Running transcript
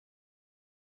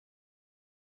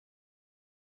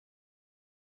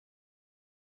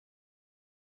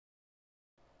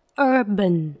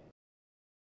urban,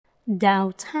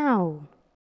 downtown,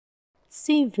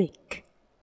 civic,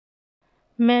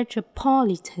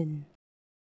 metropolitan,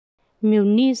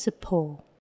 municipal,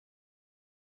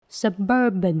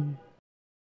 suburban,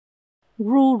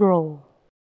 rural,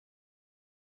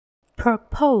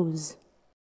 propose,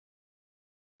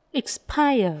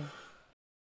 expire,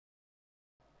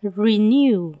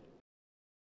 renew,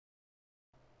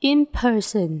 in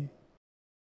person,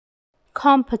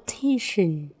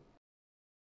 competition,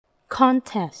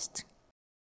 contest,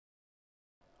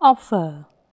 offer,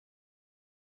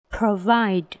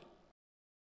 provide,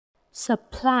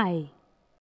 supply,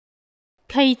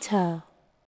 cater,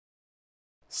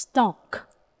 stock,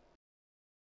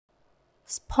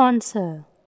 sponsor,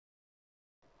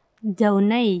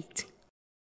 donate,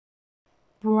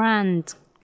 brand,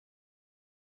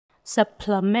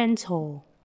 supplemental,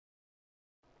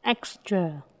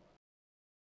 extra,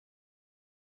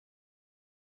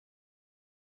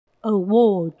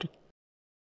 award,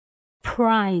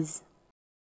 prize,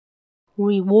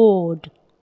 reward,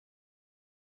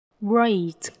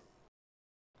 rate,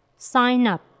 sign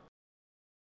up,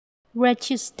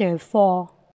 register for,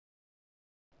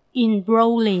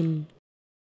 enrolling,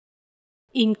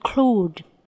 include,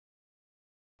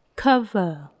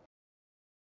 cover,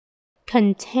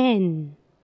 contain,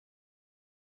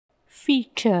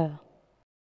 feature,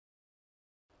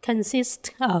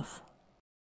 consist of,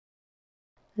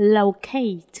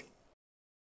 locate,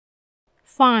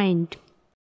 find,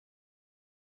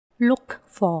 look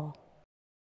for,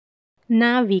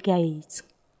 navigate,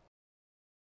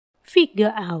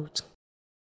 figure out,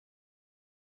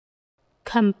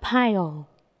 compile,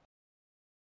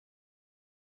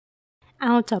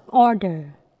 out of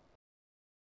order,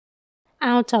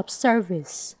 out of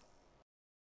service,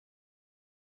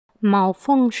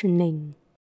 malfunctioning,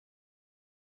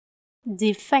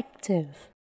 defective,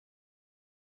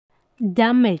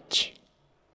 damage,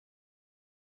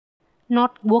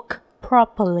 not work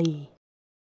properly,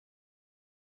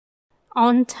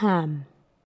 on time,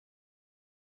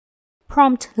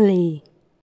 promptly,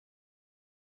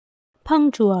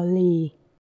 punctually,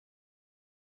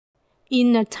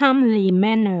 in a timely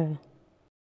manner,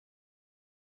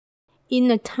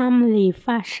 in a timely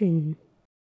fashion,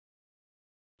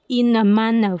 in a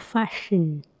manner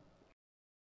fashion,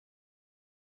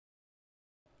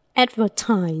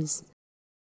 advertise,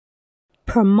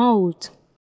 promote,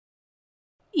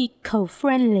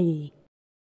 eco-friendly,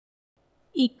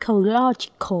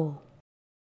 ecological,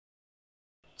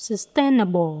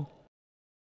 sustainable,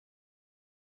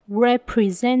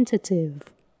 representative,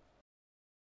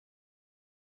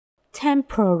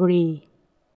 temporary,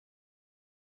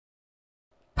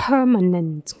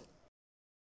 permanent,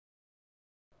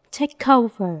 take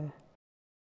over,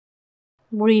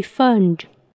 refund,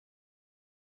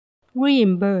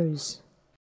 reimburse,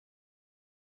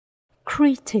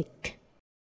 critic,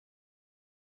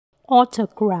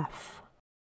 autograph,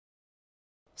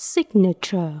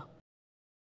 signature,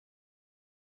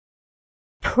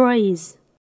 praise,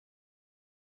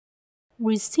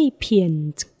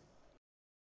 recipient,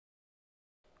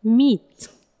 meet,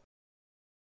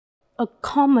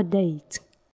 accommodate,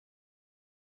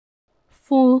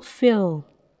 fulfill,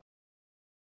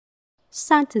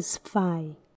 satisfy,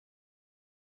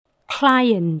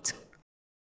 client,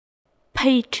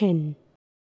 patron,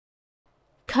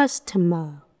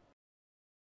 customer,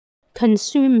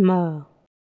 consumer,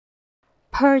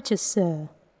 purchaser,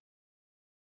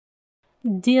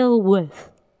 deal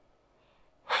with,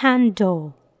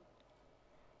 handle,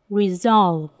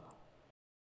 resolve,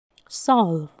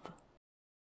 solve,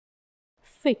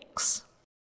 fix,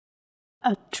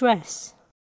 address,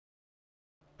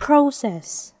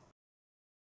 process,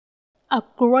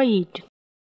 upgrade,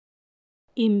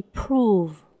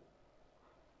 improve,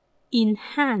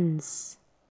 enhance,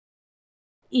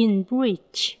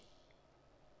 enrich,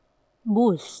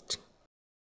 boost,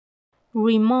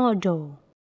 remodel,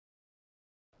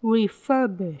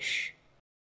 refurbish,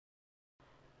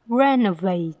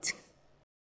 renovate,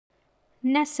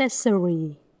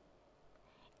 necessary,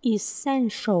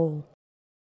 essential,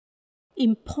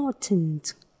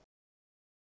 important,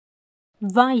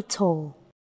 vital,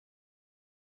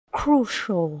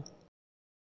 crucial,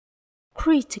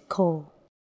 critical,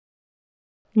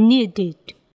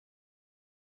 needed,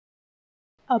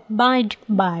 abide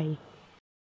by,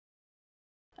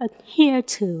 adhere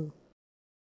to,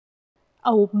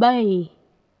 obey,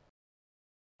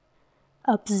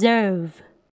 observe,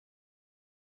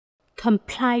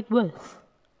 comply with,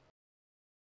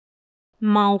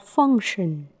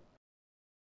 malfunction,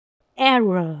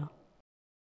 error,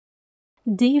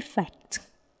 defect,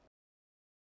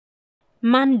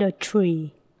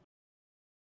 mandatory,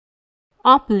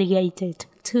 obligated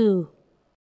to,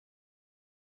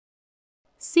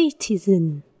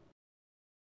 citizen,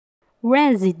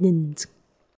 resident,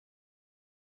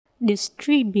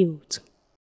 distribute,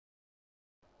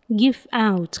 give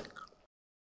out,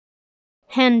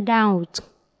 hand out,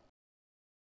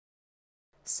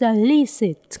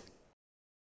 solicit,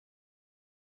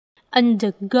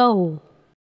 undergo,